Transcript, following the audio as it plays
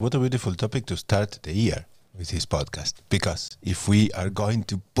What a beautiful topic to start the year with this podcast. Because if we are going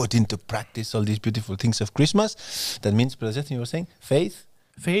to put into practice all these beautiful things of Christmas, that means, Brother Justin, you were saying, faith?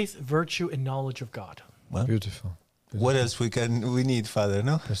 Faith, virtue, and knowledge of God. Well, Beautiful. what else we need, Father,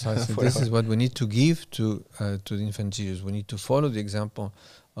 no? Precisely. This is what we need to give to the infant Jesus. We need to follow the example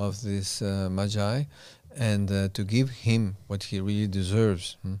of this Magi and to give him what he really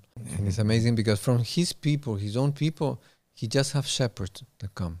deserves. And it's amazing because from his people, his own people, he just has shepherds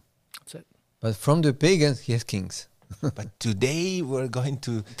that come. That's it. But from the pagans, he has kings. But today we're going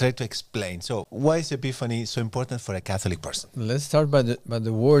to try to explain. So why is Epiphany so important for a Catholic person? Let's start by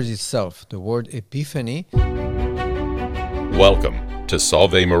the word itself. The word Epiphany. Welcome to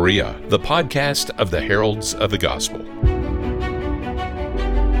Salve Maria, the podcast of the Heralds of the Gospel.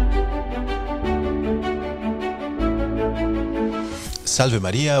 Salve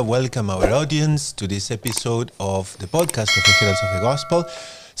Maria, welcome our audience to this episode of the podcast of the Heralds of the Gospel.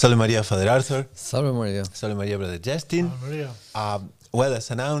 Salve Maria, Father Arthur. Salve Maria. Salve Maria, Brother Justin. Maria. Well,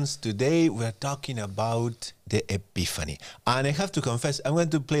 as announced, today we're talking about the Epiphany. And I have to confess, I'm going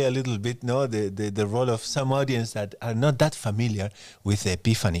to play a little bit the role of some audience that are not that familiar with the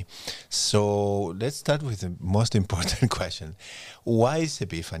Epiphany. So let's start with the most important question. Why is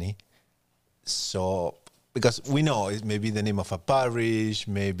Epiphany so... Because we know it may be the name of a parish,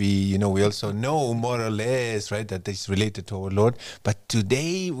 maybe, we also know more or less, right, that it's related to our Lord. But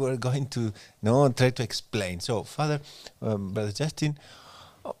today we're going to try to explain. So, Father, Brother Justin,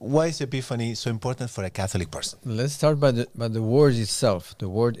 why is Epiphany so important for a Catholic person? Let's start by the word itself. The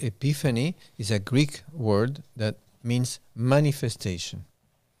word Epiphany is a Greek word that means manifestation.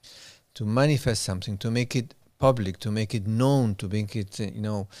 To manifest something, to make it public, to make it known, to make it,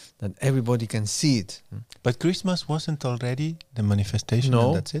 that everybody can see it. But Christmas wasn't already the manifestation, No,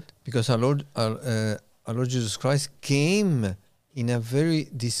 and that's it? Because our Lord Jesus Christ came in a very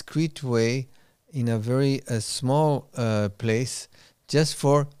discreet way, in a very small place, just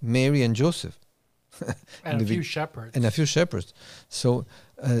for Mary and Joseph. And a few shepherds. And a few shepherds. So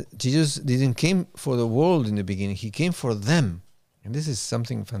Jesus didn't came for the world in the beginning. He came for them. And this is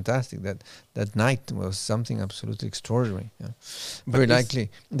something fantastic. That night was something absolutely extraordinary. Yeah. Very likely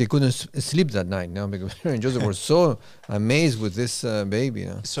they couldn't sleep that night now because Mary and Joseph were so amazed with this baby.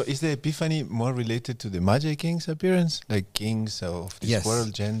 Yeah. So is the Epiphany more related to the Magi Kings' appearance, like kings of this Yes.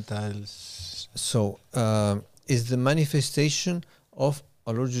 world, Gentiles? So is the manifestation of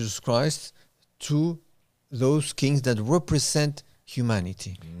our Lord Jesus Christ to those kings that represent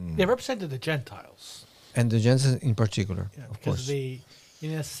humanity They represented the Gentiles. and the Gentiles in particular, of Because course.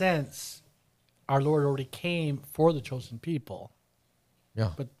 in a sense, our Lord already came for the chosen people,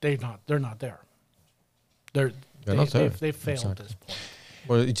 Yeah. but they're not there. They're not there. They failed Exactly. at this point.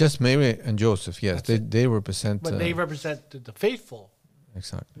 Well, it's just Mary and Joseph. Yes, they represent. But they represented the faithful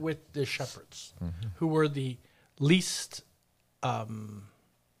exactly. with the shepherds, who were the least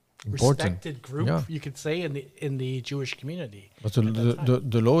Important. respected group, Yeah. you could say, in the Jewish community. But at that time.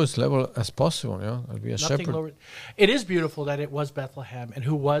 the lowest level as possible. Yeah, I'll be a Nothing shepherd. lower. It is beautiful that it was Bethlehem, and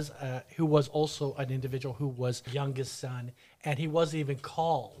who was also an individual who was youngest son, and he was even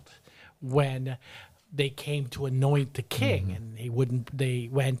called when they came to anoint the king, and he wouldn't.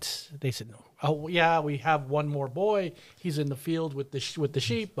 They said, "Oh yeah, we have one more boy. He's in the field with the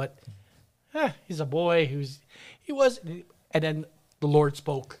sheep, but he's a boy he was." And then the Lord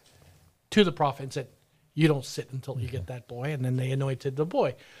spoke to the prophet and said, "You don't sit until you get that boy," and then they anointed the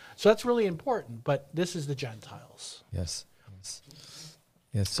boy. So that's really important. But this is the Gentiles. Yes.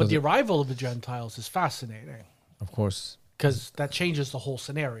 Yes. So But the arrival of the Gentiles is fascinating of course. because that changes the whole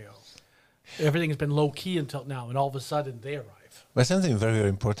scenario. Everything has been low key until now, and all of a sudden they arrive. But something very, very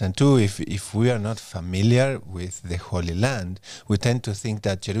important too, if we are not familiar with the Holy Land, we tend to think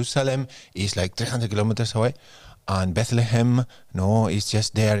that Jerusalem is like 300 kilometers away, and Bethlehem, is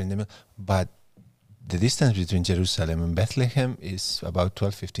just there in the middle. But the distance between Jerusalem and Bethlehem is about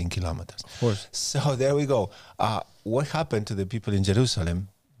 12, 15 kilometers. Of course. So there we go. What happened to the people in Jerusalem?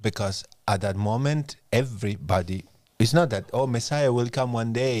 Because at that moment, everybody, it's not that, Messiah will come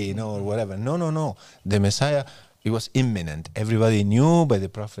one day, or whatever. No. The Messiah, it was imminent. Everybody knew by the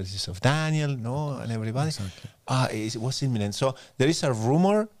prophecies of Daniel, and everybody. Exactly. It was imminent. So there is a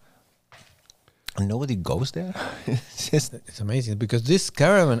rumor, and nobody goes there. It's amazing because this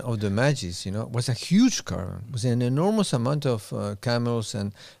caravan of the Magis, was a huge caravan. It was an enormous amount of camels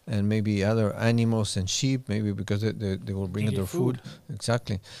and maybe other animals and sheep, maybe because they will bring their food.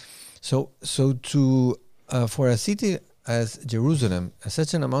 Exactly. So to for a city as Jerusalem,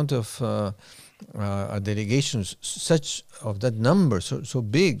 such an amount of delegations, such of that number, so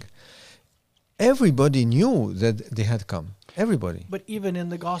big, everybody knew that they had come. Everybody. But even in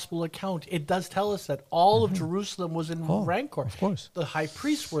the gospel account, it does tell us that all of Jerusalem was in rancor. Of course. The high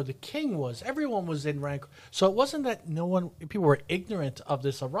priest were, the king was, everyone was in rancor. So it wasn't that people were ignorant of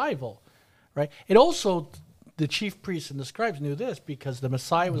this arrival, right? It also, the chief priests and the scribes knew this because the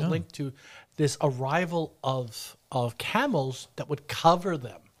Messiah was linked to this arrival of camels that would cover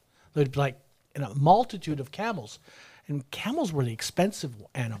them. There'd be like a multitude of camels. And camels were the expensive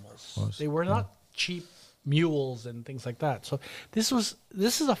animals. They were not cheap mules and things like that. So this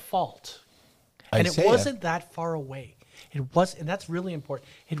is a fault. And it wasn't that far away. It was, and that's really important.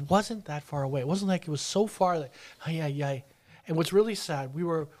 It wasn't that far away. It wasn't like it was so far that, And what's really sad, we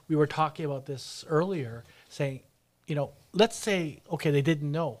were talking about this earlier, saying, let's say, okay, they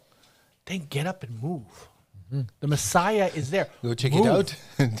didn't know. Then get up and move. The Messiah is there. Go check it out.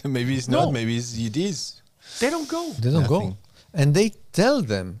 Maybe it's not, maybe it is. They don't go. They don't go. And they tell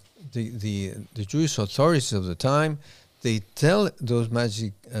them, the Jewish authorities of the time, they tell those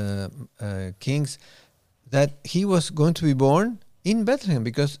magic kings that he was going to be born in Bethlehem,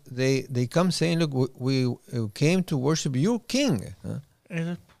 because they come saying, look, we came to worship your king.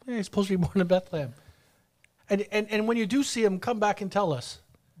 And he's supposed to be born in Bethlehem. And when you do see him, come back and tell us.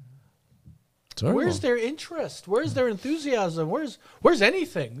 Where's their interest? Where's their enthusiasm? Where's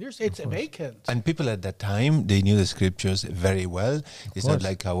anything? It's vacant. And people at that time, they knew the scriptures very well. It's not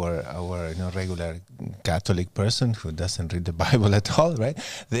like our regular Catholic person who doesn't read the Bible at all, right?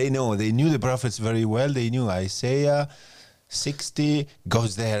 They knew the prophets very well. They knew Isaiah 60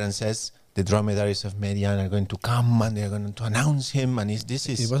 goes there and says the dromedaries of Midian are going to come and they're going to announce him. And this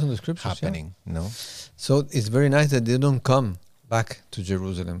is it wasn't the scriptures happening. No. So it's very nice that they don't come back to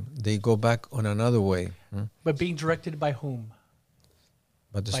Jerusalem. They go back on another way. But being directed by whom?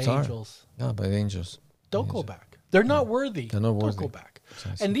 By the by star. Angels. Yeah, by the angels. Don't go back. They're not worthy. They're not worthy. Don't go back.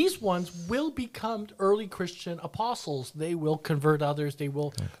 Precisely. And these ones will become early Christian apostles. They will convert others. They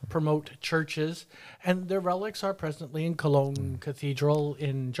will promote churches. And their relics are presently in Cologne Cathedral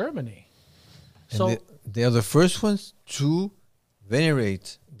in Germany. And So they are the first ones to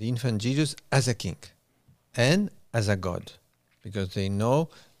venerate the infant Jesus as a king and as a god, because they know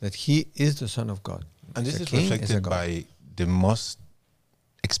that he is the Son of God. And this The is king a reflected god. by the most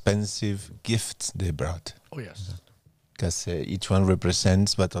expensive gifts they brought. oh yes. Because each one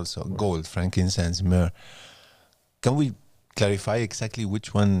represents, but also gold, frankincense, myrrh. Can we clarify exactly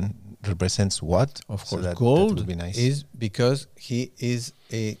which one represents what? Of So course, that gold would be nice. is because he is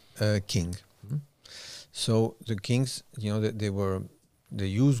a king. So the kings, they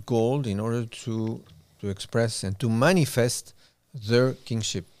used gold in order to express and to manifest their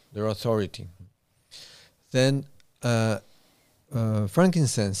kingship, their authority. Then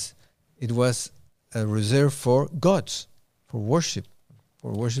frankincense, it was reserved for gods, for worship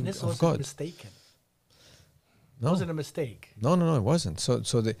And this of wasn't God. mistaken. It No. wasn't a mistake. No, it wasn't.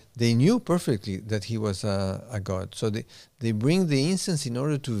 So they knew perfectly that he was a god. So they bring the incense in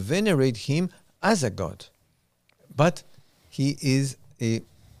order to venerate him as a god. But he is a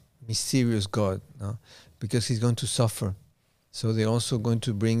mysterious god, no? Because he's going to suffer. So they're also going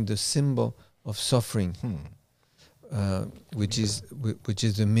to bring the symbol of suffering, which is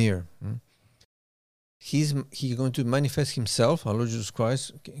the myrrh. He's going to manifest himself. Our Lord Jesus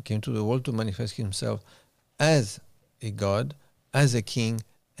Christ came to the world to manifest himself as a God, as a king,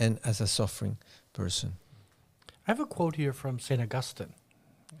 and as a suffering person. I have a quote here from St. Augustine.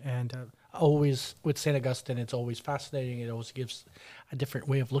 And always, with St. Augustine, it's always fascinating. It always gives a different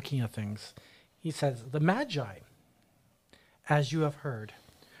way of looking at things. He says, "The Magi, as you have heard,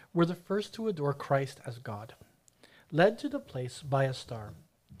 were the first to adore Christ as God. Led to the place by a star,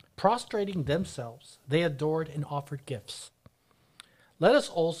 prostrating themselves, they adored and offered gifts. Let us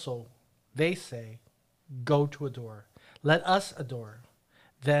also, they say, go to adore. Let us adore.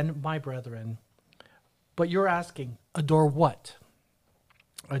 Then, my brethren, but you're asking, adore what?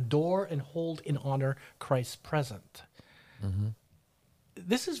 Adore and hold in honor Christ's present."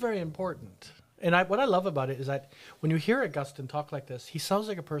 This is very important. And what I love about it is that when you hear Augustine talk like this, he sounds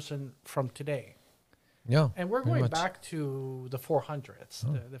like a person from today. Yeah. And we're very going much. back to the 400s,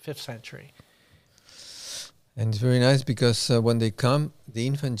 the 5th century. And it's very nice because when they come, the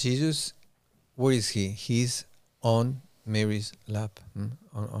infant Jesus, where is he? He's on Mary's lap,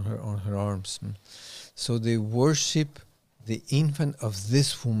 on her arms. So they worship the infant of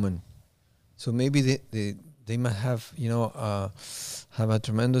this woman. So maybe they might have have a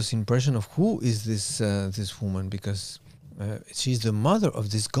tremendous impression of who is this woman, because she's the mother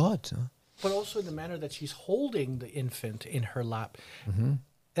of this God. But also in the manner that she's holding the infant in her lap.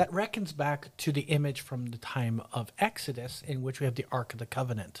 That reckons back to the image from the time of Exodus, in which we have the Ark of the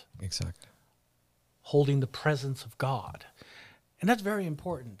Covenant. Exactly. holding the presence of God. And that's very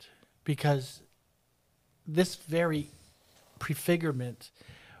important because this very prefigurement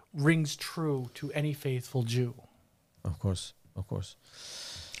rings true to any faithful Jew. Of course, of course.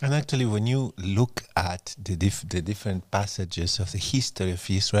 And actually, when you look at the different passages of the history of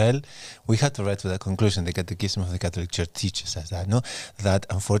Israel, we have to write to the conclusion. The Catechism of the Catholic Church teaches us that, no, that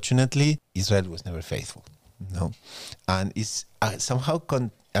unfortunately Israel was never faithful, no, and it's somehow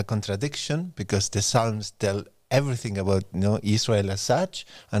a contradiction because the Psalms tell everything about Israel as such,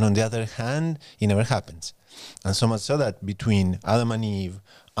 and on the other hand, it never happens. And so much so that between Adam and Eve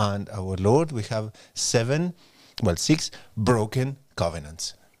and our Lord, we have 6 broken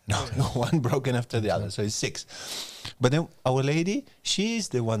covenants. No, one broken after the other, so it's 6. But then Our Lady, she is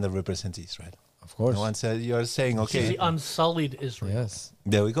the one that represents Israel. Of course. No one said, you're saying, okay. She's the unsullied Israel. Yes.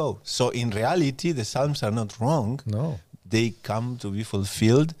 There we go. So in reality, the Psalms are not wrong. No. They come to be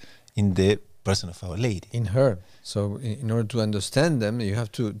fulfilled in the person of Our Lady. In her. So in order to understand them, you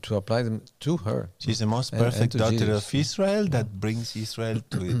have to apply them to her. She's the most And perfect to daughter Jesus. of Israel that brings Israel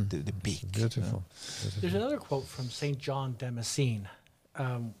to the peak. Beautiful. There's another quote from St. John Damascene,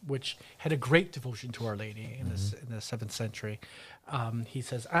 which had a great devotion to Our Lady in the 7th century. He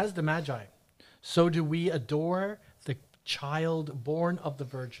says, as the Magi, so do we adore the child born of the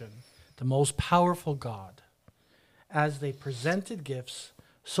Virgin, the most powerful God. As they presented gifts,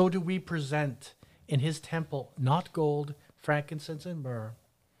 so do we present in his temple not gold, frankincense, and myrrh,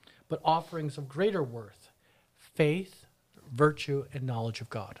 but offerings of greater worth, faith, virtue, and knowledge of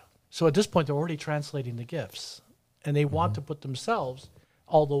God. So at this point, they're already translating the gifts, and they want to put themselves,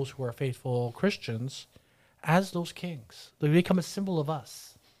 all those who are faithful Christians, as those kings. They become a symbol of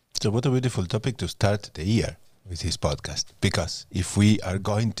us. So what a beautiful topic to start the year with this podcast. Because if we are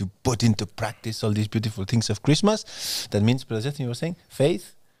going to put into practice all these beautiful things of Christmas, that means, Brother Justin, you were saying,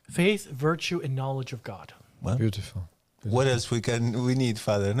 faith? Faith, virtue, and knowledge of God. Well, Beautiful. what else we need,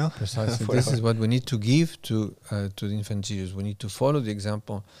 Father, no? Precisely. For This our- is what we need to give to the infant Jesus. We need to follow the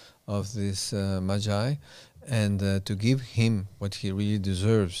example of this Magi and to give him what he really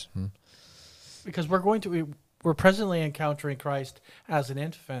deserves. Because we're presently encountering Christ as an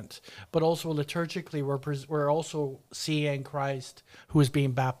infant, but also liturgically we're also seeing Christ who is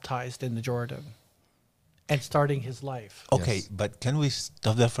being baptized in the Jordan and starting his life. Okay, Yes. but can we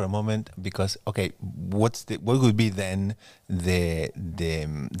stop there for a moment? Because what would be then the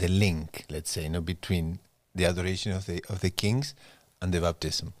link, let's say, between the adoration of the kings and the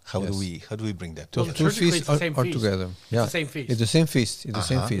baptism? How do Yes. we bring that Well, together? Two liturgically, feasts it's the same are feast. together. It's the same feast. It's the same feast. It's the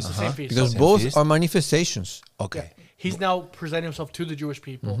same feast. It's the same feast. Because Same both feast. are manifestations. Okay. He's now presenting himself to the Jewish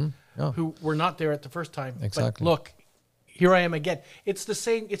people Yeah. who were not there at the first time. Exactly. But look, here I am again. It's the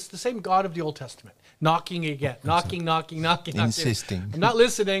same God of the Old Testament. Knocking again. Knocking. Insisting. I'm not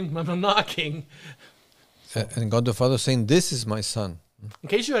listening. I'm knocking. And God the Father saying, this is my son. In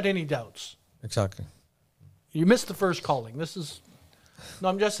case you had any doubts, Exactly. you missed the first calling. No,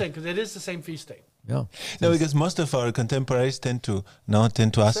 I'm just saying because it is the same feast day. Yeah. No, because most of our contemporaries tend to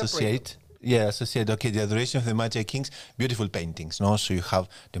associate. Yeah, associate. Okay, the adoration of the Magi Kings, beautiful paintings. No, so you have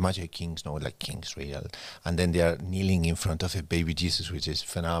the Magi Kings, like kings real, and then they are kneeling in front of a baby Jesus, which is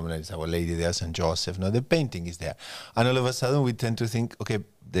phenomenal. It's Our Lady there, Saint Joseph. No, the painting is there, and all of a sudden we tend to think, okay,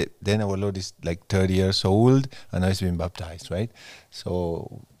 then our Lord is like 30 years old, and now he's been baptized, right?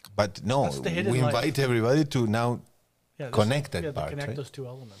 So, but no, That's the hidden we life. invite everybody to now connect that to part, connect right? those two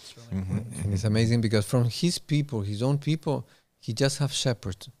elements. Really. And it's amazing because from his people, his own people, he just have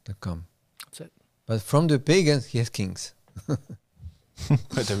shepherds that come. That's it. But from the pagans, he has kings.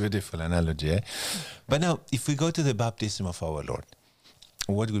 What a beautiful analogy, eh? But now, if we go to the baptism of our Lord,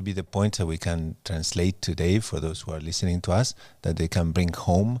 what would be the points that we can translate today for those who are listening to us, that they can bring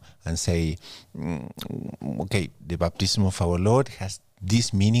home and say, okay, the baptism of our Lord has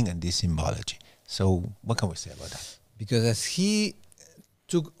this meaning and this symbology. So what can we say about that? Because as he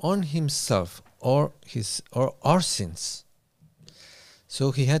took on himself our sins,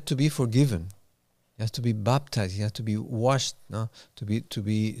 so he had to be forgiven. He has to be baptized. He has to be washed, no? to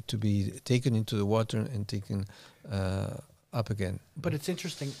be taken into the water and taken up again. But it's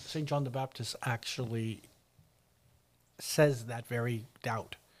interesting. St. John the Baptist actually says that very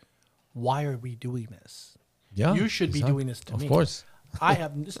doubt. Why are we doing this? Yeah, You should be exactly. doing this to me. Of course. I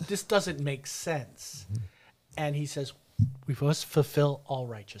have this doesn't make sense. And he says, we must fulfill all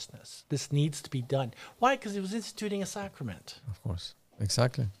righteousness. This needs to be done. Why? Because he was instituting a sacrament. Of course.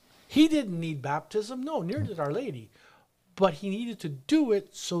 Exactly. He didn't need baptism. No, neither did Our Lady. But he needed to do it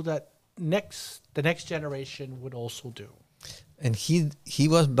so that the next generation would also do. And he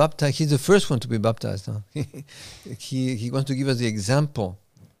was baptized. He's the first one to be baptized. Huh? he wants to give us the example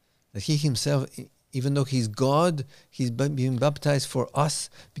that he himself even though he's God, he's being baptized for us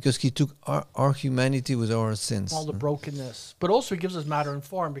because he took our humanity with our sins. All the brokenness. But also he gives us matter and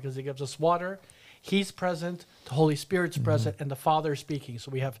form because he gives us water. He's present, the Holy Spirit's present, and the Father is speaking.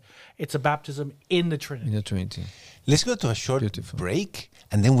 So it's a baptism in the Trinity. In the Trinity. Let's go to a short break,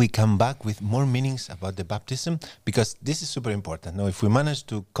 and then we come back with more meanings about the baptism, because this is super important. Now, if we manage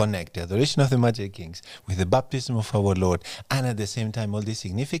to connect the adoration of the Magi Kings with the baptism of our Lord, and at the same time all this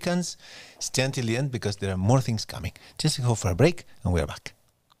significance, stay until the end, because there are more things coming. Just go for a break, and we're back.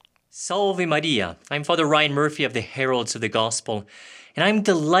 Salve Maria. I'm Father Ryan Murphy of the Heralds of the Gospel, and I'm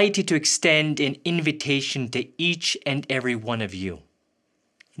delighted to extend an invitation to each and every one of you.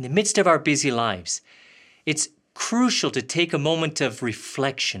 In the midst of our busy lives, it's crucial to take a moment of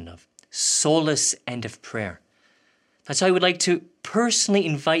reflection, of solace, and of prayer. That's why I would like to personally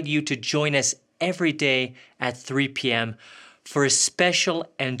invite you to join us every day at 3 p.m. for a special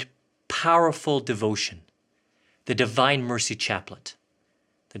and powerful devotion, the Divine Mercy Chaplet.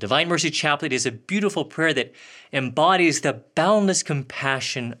 The Divine Mercy Chaplet is a beautiful prayer that embodies the boundless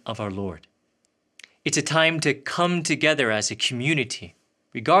compassion of our Lord. It's a time to come together as a community,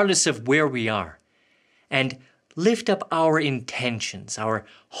 regardless of where we are, and lift up our intentions, our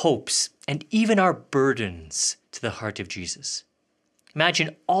hopes, and even our burdens to the heart of Jesus.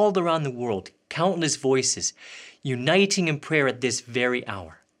 Imagine all around the world, countless voices uniting in prayer at this very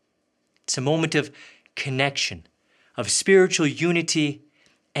hour. It's a moment of connection, of spiritual unity,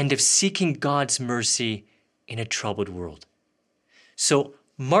 and of seeking God's mercy in a troubled world. So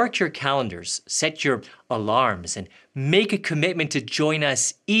mark your calendars, set your alarms, and make a commitment to join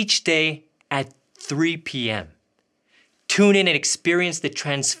us each day at 3 p.m. Tune in and experience the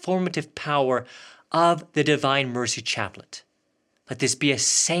transformative power of the Divine Mercy Chaplet. Let this be a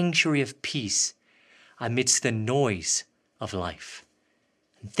sanctuary of peace amidst the noise of life.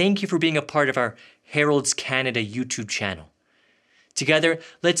 And thank you for being a part of our Heralds Canada YouTube channel. Together,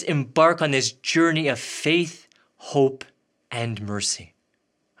 let's embark on this journey of faith, hope, and mercy.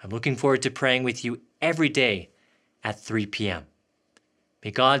 I'm looking forward to praying with you every day at 3 p.m.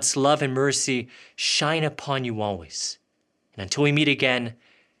 May God's love and mercy shine upon you always. And until we meet again,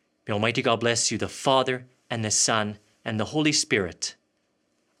 may Almighty God bless you, the Father, and the Son, and the Holy Spirit.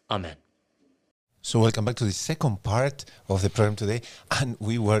 Amen. So welcome back to the second part of the program today, and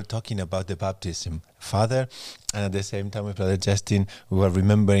we were talking about the baptism, Father, and at the same time with Brother Justin, we were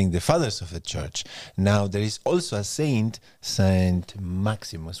remembering the fathers of the church. Now there is also a saint, Saint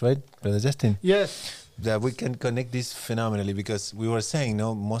Maximus, right, Brother Justin? Yes. That we can connect this phenomenally, because we were saying,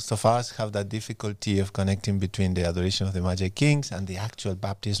 no, most of us have that difficulty of connecting between the adoration of the Magi Kings and the actual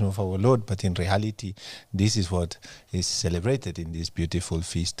baptism of our Lord, but in reality, this is what is celebrated in this beautiful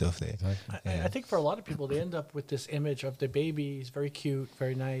feast of the... Exactly. I think for a lot of people, they end up with this image of the baby. He's very cute,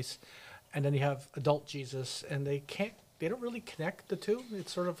 very nice, and then you have adult Jesus, and they don't really connect the two.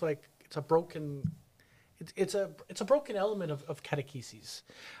 It's sort of like it's a broken element of catechesis.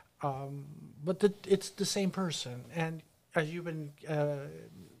 But it's the same person. And as you've been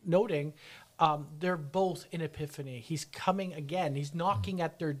noting, they're both in Epiphany. He's coming again. He's knocking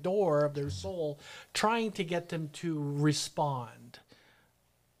at their door of their soul, trying to get them to respond.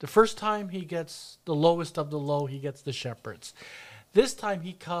 The first time he gets the lowest of the low, he gets the shepherds. This time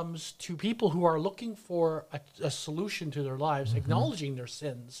he comes to people who are looking for a solution to their lives, acknowledging their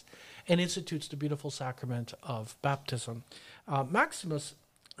sins, and institutes the beautiful sacrament of baptism. Maximus,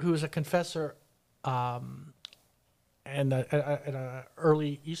 who is a confessor and an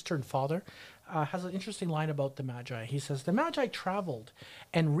early Eastern father, has an interesting line about the Magi. He says, "The Magi traveled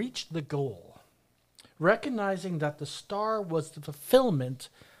and reached the goal, recognizing that the star was the fulfillment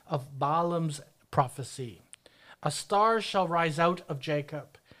of Balaam's prophecy. A star shall rise out of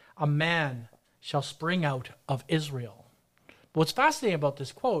Jacob, a man shall spring out of Israel." But what's fascinating about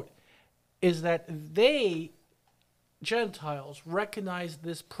this quote is that they, Gentiles, recognize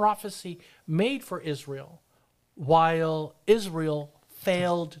this prophecy made for Israel, while Israel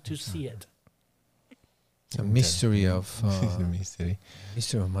failed to see it. A mystery of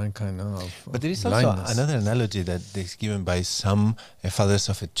mystery of mankind. But there is also another analogy that is given by some fathers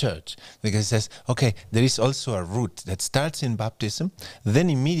of the church, because it says, okay, there is also a route that starts in baptism, then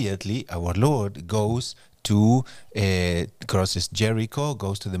immediately our Lord goes to crosses Jericho,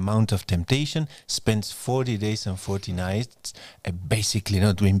 goes to the Mount of Temptation, spends 40 days and 40 nights basically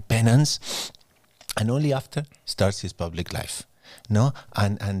not doing penance, and only after starts his public life. No,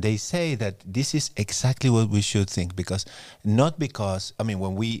 and they say that this is exactly what we should think, because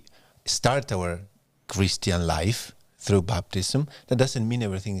when we start our Christian life through baptism, that doesn't mean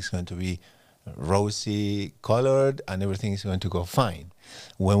everything is going to be rosy colored, and everything is going to go fine.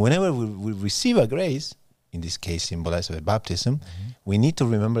 Whenever we receive a grace, in this case symbolized by baptism, we need to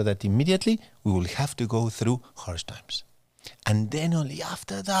remember that immediately we will have to go through harsh times. And then only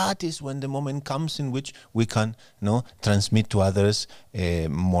after that is when the moment comes in which we can transmit to others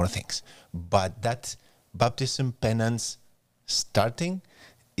more things. But that baptism penance starting,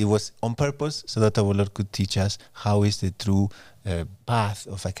 it was on purpose so that our Lord could teach us how is the true path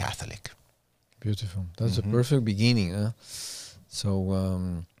of a Catholic. Beautiful. That's a perfect beginning. Huh?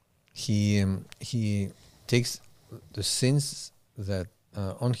 So he takes the sins that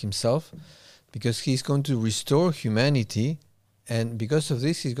on himself, because he's going to restore humanity, and because of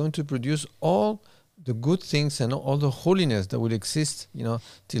this, he's going to produce all the good things and all the holiness that will exist,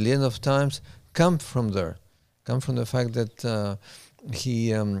 till the end of times. Come from there, come from the fact that he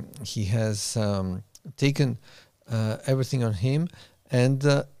has taken everything on him,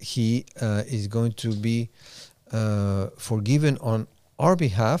 and he is going to be forgiven on our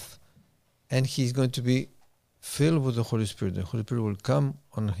behalf, and he's going to be filled with the Holy Spirit. The Holy Spirit will come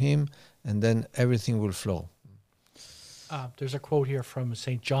on him, and then everything will flow. There's a quote here from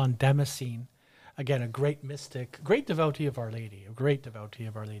St. John Damascene, again, a great mystic, great devotee of Our Lady, a great devotee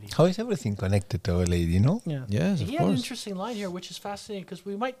of Our Lady. How is everything connected to Our Lady, Yeah. Yes, of He had an course. interesting line here, which is fascinating, because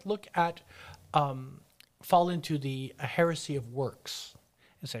we might look at, fall into the heresy of works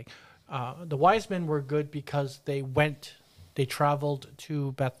and say, the wise men were good because they traveled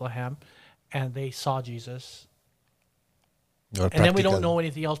to Bethlehem and they saw Jesus. And then we don't know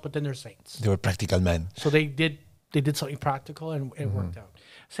anything else, but then they're saints. They were practical men. So they did something practical, and it worked out.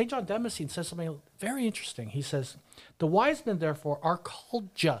 St. John Damascene says something very interesting. He says, the wise men, therefore, are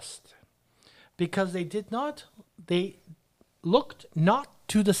called just because they looked not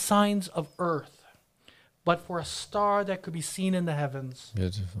to the signs of earth, but for a star that could be seen in the heavens.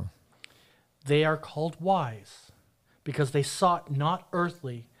 Beautiful. They are called wise because they sought not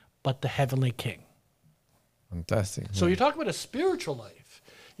earthly, but the heavenly King. Fantastic. So you're talking about a spiritual life.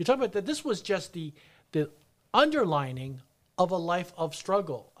 You're talking about that this was just the underlining of a life of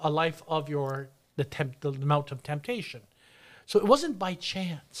struggle, a life of the mount of temptation. So it wasn't by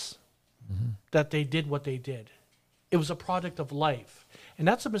chance that they did what they did. It was a product of life. And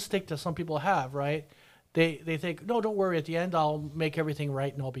that's a mistake that some people have, right? They think, no, don't worry, at the end I'll make everything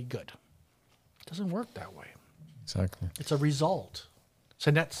right and I'll be good. It doesn't work that way. Exactly. It's a result. It's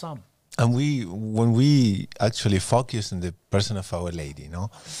a net sum. And when we actually focus on the person of Our Lady,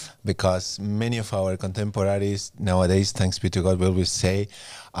 because many of our contemporaries nowadays, thanks be to God, will always say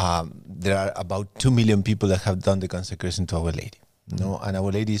there are about 2 million people that have done the consecration to Our Lady. And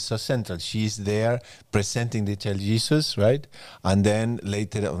Our Lady is so central. She is there presenting the child Jesus, right? And then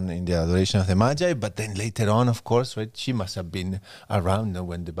later on in the adoration of the Magi, but then later on, of course, right? She must have been around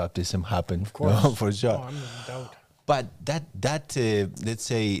when the baptism happened, of course. for sure. Oh, I'm in doubt. But let's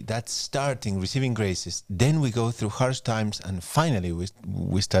say that starting receiving graces, then we go through harsh times, and finally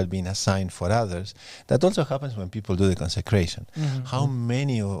we start being assigned for others. That also happens when people do the consecration. How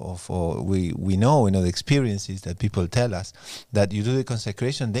many we know the experiences that people tell us that you do the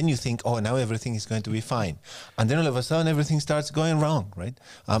consecration, then you think, oh, now everything is going to be fine, and then all of a sudden everything starts going wrong, right?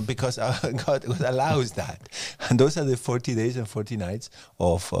 Because God allows that, and those are the 40 days and 40 nights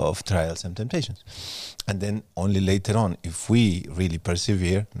of trials and temptations. And then only later on, if we really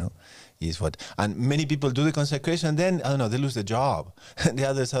persevere, is what. And many people do the consecration, and then, I don't know, they lose the job. The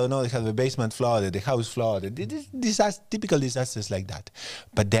others, I don't know, they have the basement flooded, the house flooded, typical disasters like that.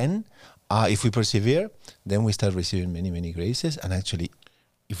 But then, if we persevere, then we start receiving many, many graces. And actually,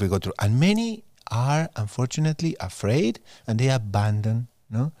 if we go through, and many are unfortunately afraid, and they abandon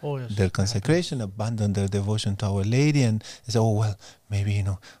Oh, yes. their consecration, abandon their devotion to Our Lady, and they say, oh, well, maybe,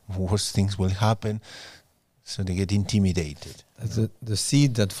 worse things will happen. So they get intimidated. The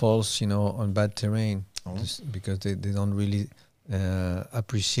seed that falls, on bad terrain, because they don't really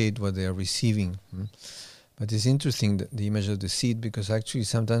appreciate what they are receiving. But it's interesting, the image of the seed, because actually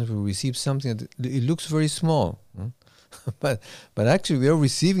sometimes we receive something that it looks very small. but actually we are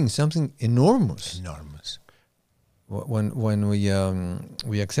receiving something enormous. Enormous. When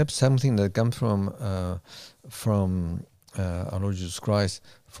we accept something that comes from our Lord Jesus Christ,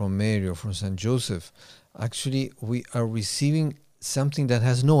 from Mary or from Saint Joseph, actually we are receiving something that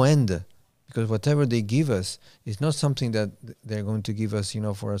has no end, because whatever they give us is not something that they're going to give us,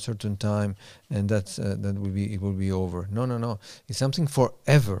 for a certain time, and that will be over. No. It's something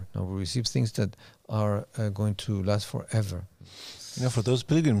forever. Now we receive things that are going to last forever. For those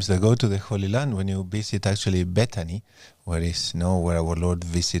pilgrims that go to the Holy Land, when you visit actually Bethany, where where our Lord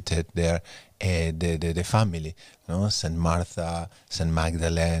visited the family, Saint Martha, Saint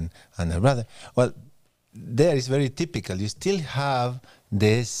Magdalene, and her brother. Well, there is very typical. You still have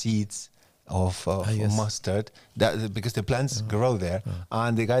the seeds of yes. mustard because the plants grow there,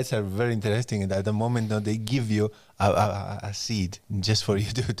 and the guys are very interesting. And at the moment, they give you a seed just for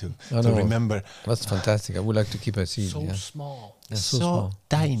you to remember. That's fantastic. I would like to keep a seed. So small. Yeah, so small.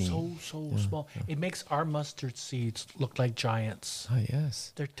 tiny. So small. It makes our mustard seeds look like giants. Ah,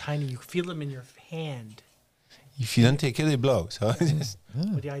 yes. They're tiny. You feel them in your hand. If you don't take care, they blow. So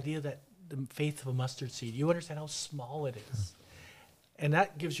But the idea that the faith of a mustard seed, you understand how small it is. And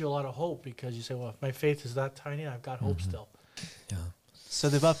that gives you a lot of hope because you say, well, if my faith is that tiny, I've got hope still. Yeah. So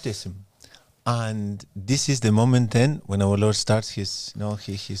the baptism, and this is the moment then when our Lord starts his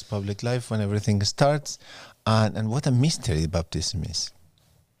public life, when everything starts, and what a mystery baptism is.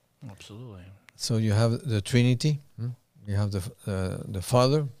 Absolutely. So you have the Trinity, you have the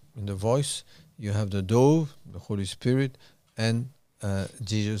Father in the voice, you have the dove, the Holy Spirit, and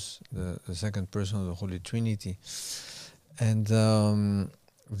Jesus, the second person of the Holy Trinity. And our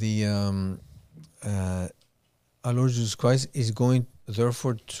Lord Jesus Christ is going,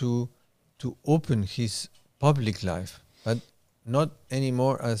 therefore, to open his public life, but not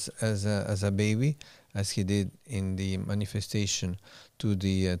anymore as a baby, as he did in the manifestation to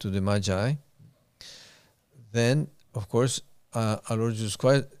the Magi. Then, of course, our Lord Jesus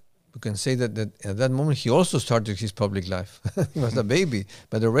Christ, we can say that at that moment he also started his public life. He was a baby,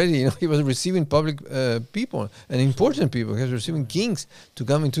 but already he was receiving public people and important people. He was receiving kings to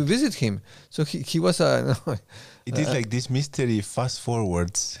come and to visit him. So he was a. It is like this mystery fast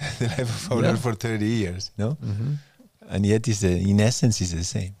forwards the life of our Lord for 30 years, no? Mm-hmm. And yet, in essence, is the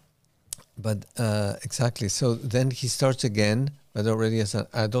same. But exactly. So then he starts again, but already as an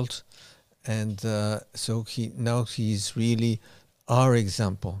adult, and so he's really our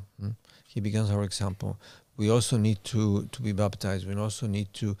example. He becomes our example. We also need to be baptized. We also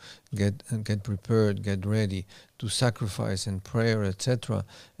need to get prepared, get ready to sacrifice and prayer, etc.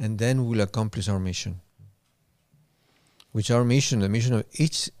 And then we'll accomplish our mission. Which our mission, the mission of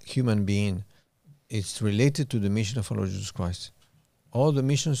each human being, is related to the mission of our Lord Jesus Christ. All the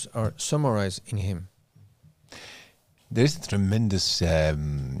missions are summarized in Him. There is a tremendous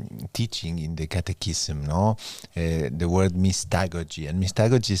teaching in the Catechism, no? The word mystagogy. And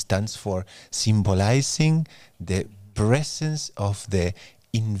mystagogy stands for symbolizing the presence of the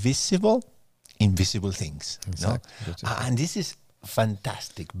invisible things. Exactly. No? And this is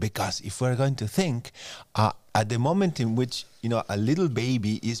fantastic because if we're going to think, at the moment in which a little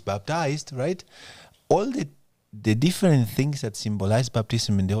baby is baptized, right? All the different things that symbolize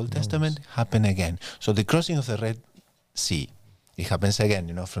baptism in the Old Testament happen again. So the crossing of the Red Sea, it happens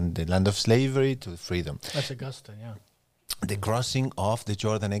again, from the land of slavery to freedom. That's Augustine, yeah. The crossing of the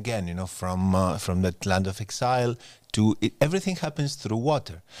Jordan again, from that land of exile to everything happens through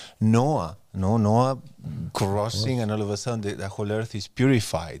water. Noah crossing, and all of a sudden the whole earth is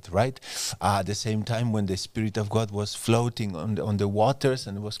purified, right? At the same time when the Spirit of God was floating on the waters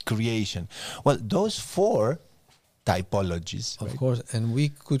and it was creation. Well, those four typologies. Of course, and we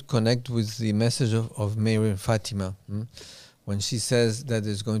could connect with the message of Mary Fatima when she says that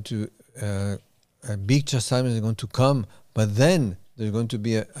there's going to a big chastisement is going to come, but then there's going to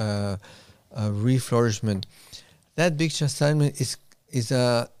be a reflourishment. That big chastisement is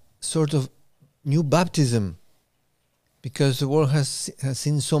a sort of new baptism, because the world has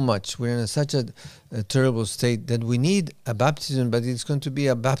seen so much. We're in such a terrible state that we need a baptism, but it's going to be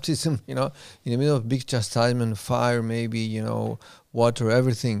a baptism, in the middle of big chastisement, fire, maybe, water,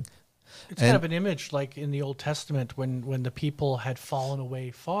 everything. It's kind of an image like in the Old Testament when the people had fallen away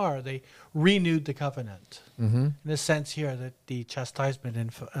far, they renewed the covenant. Mm-hmm. In a sense here that the chastisement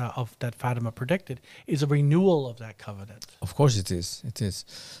of that Fatima predicted is a renewal of that covenant. Of course it is. It is.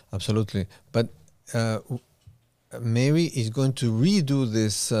 Absolutely. But Mary is going to redo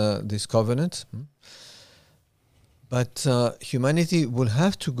this covenant, but humanity will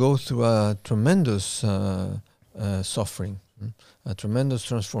have to go through a tremendous suffering, a tremendous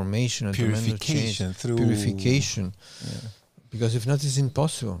transformation, a purification, purification. Yeah. Because if not, it's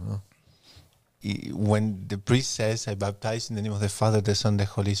impossible. No? When the priest says, "I baptize in the name of the Father, the Son, the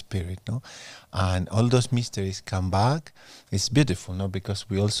Holy Spirit," no, and all those mysteries come back, it's beautiful, no, because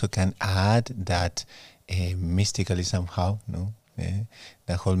we also can add that. Mystically somehow,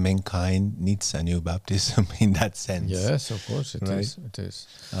 the whole mankind needs a new baptism in that sense. Yes, of course it is. It is.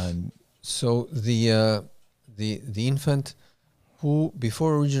 And so the infant who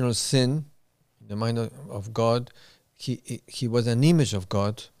before original sin, in the mind of God, he was an image of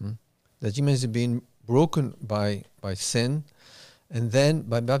God. That image is being broken by sin, and then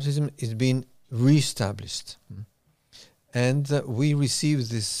by baptism is being reestablished. And we receive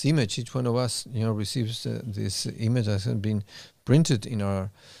this image. Each one of us, receives this image that has been printed in our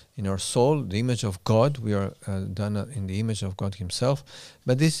soul, the image of God. We are done in the image of God Himself,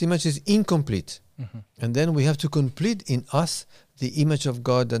 but this image is incomplete. And then we have to complete in us the image of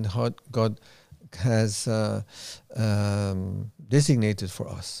God and how God has designated for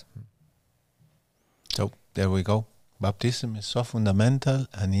us. So there we go. Baptism is so fundamental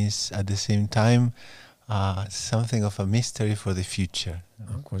and is at the same time something of a mystery for the future.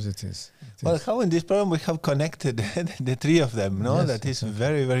 Of course it is. Well, how in this program we have connected the three of them, no? Yes, That is exactly.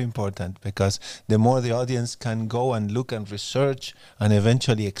 very, very important, because the more the audience can go and look and research and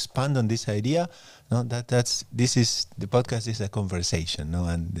eventually expand on this idea, no, the podcast is a conversation, no?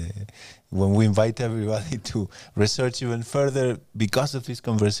 And when we invite everybody to research even further because of this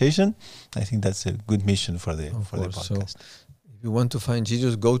conversation, I think that's a good mission for the podcast. So if you want to find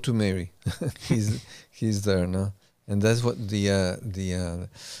Jesus, go to Mary. he's there, no? And that's what the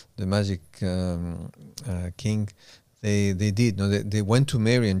magic king they did. No, they went to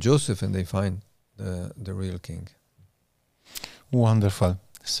Mary and Joseph and they find the real king. Wonderful.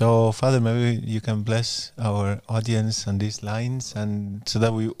 So, Father, maybe you can bless our audience on these lines, and so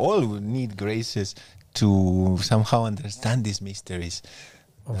that we all will need graces to somehow understand these mysteries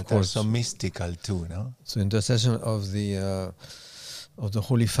that are so mystical too, no? So, intercession of the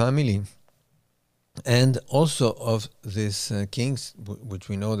Holy Family, and also of these kings, which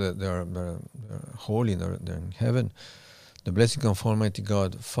we know that they're holy, they're in heaven. The blessing of Almighty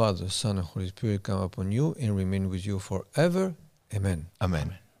God, Father, Son, and Holy Spirit come upon you and remain with you forever. Amen.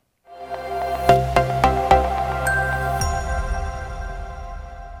 Amen.